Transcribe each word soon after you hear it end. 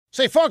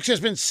Say, folks, it's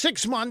been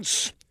 6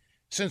 months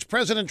since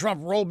President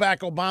Trump rolled back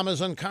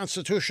Obama's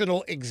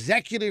unconstitutional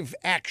executive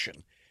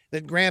action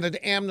that granted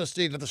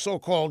amnesty to the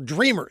so-called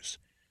Dreamers.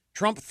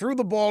 Trump threw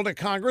the ball to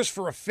Congress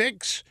for a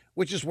fix,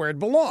 which is where it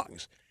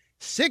belongs.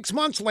 6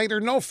 months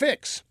later, no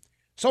fix.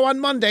 So on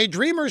Monday,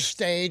 Dreamers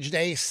staged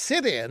a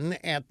sit-in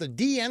at the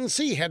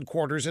DNC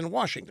headquarters in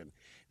Washington.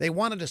 They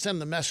wanted to send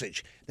the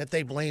message that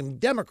they blamed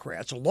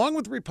Democrats, along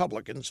with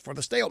Republicans, for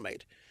the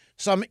stalemate.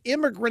 Some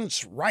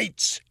immigrants'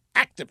 rights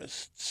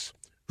activists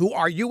who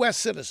are U.S.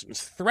 citizens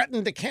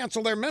threatened to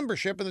cancel their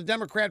membership in the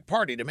Democrat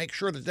Party to make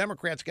sure the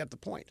Democrats get the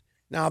point.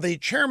 Now, the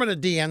chairman of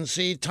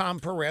DNC,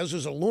 Tom Perez,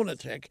 who's a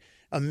lunatic,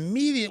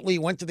 immediately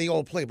went to the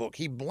old playbook.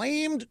 He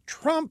blamed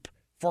Trump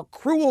for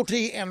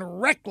cruelty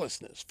and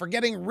recklessness, for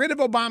getting rid of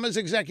Obama's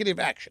executive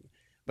action.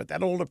 But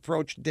that old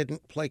approach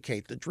didn't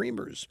placate the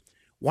Dreamers.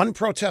 One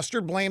protester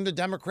blamed the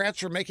Democrats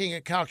for making a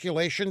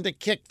calculation to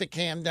kick the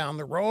can down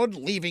the road,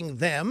 leaving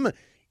them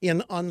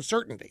in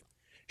uncertainty.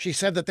 She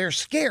said that they're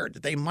scared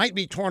that they might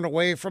be torn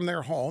away from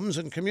their homes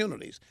and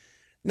communities.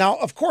 Now,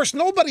 of course,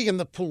 nobody in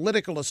the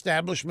political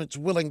establishment's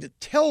willing to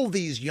tell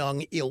these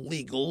young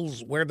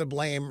illegals where the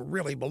blame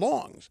really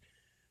belongs.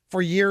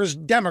 For years,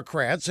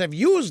 Democrats have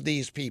used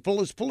these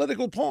people as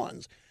political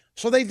pawns,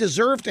 so they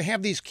deserve to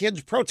have these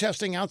kids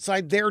protesting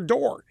outside their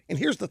door. And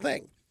here's the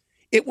thing.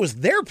 It was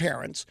their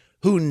parents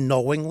who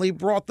knowingly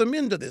brought them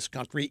into this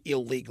country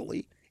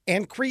illegally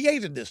and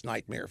created this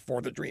nightmare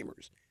for the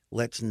Dreamers.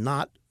 Let's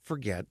not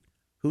forget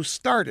who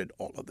started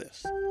all of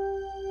this.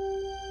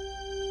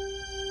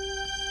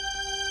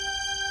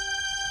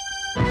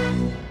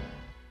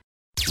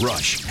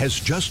 Rush has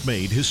just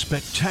made his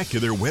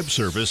spectacular web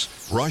service,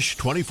 Rush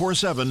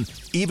 24/7,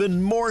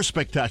 even more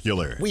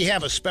spectacular. We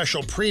have a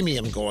special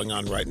premium going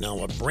on right now,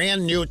 a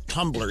brand new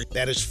Tumblr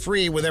that is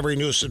free with every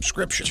new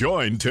subscription.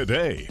 Join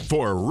today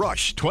for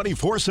Rush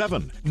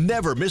 24/7.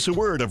 Never miss a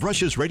word of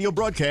Rush's radio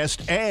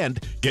broadcast and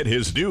get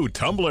his new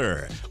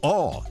Tumblr.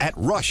 All at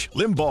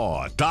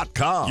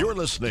RushLimbaugh.com. You're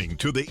listening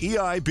to the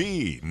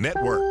EIB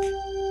Network.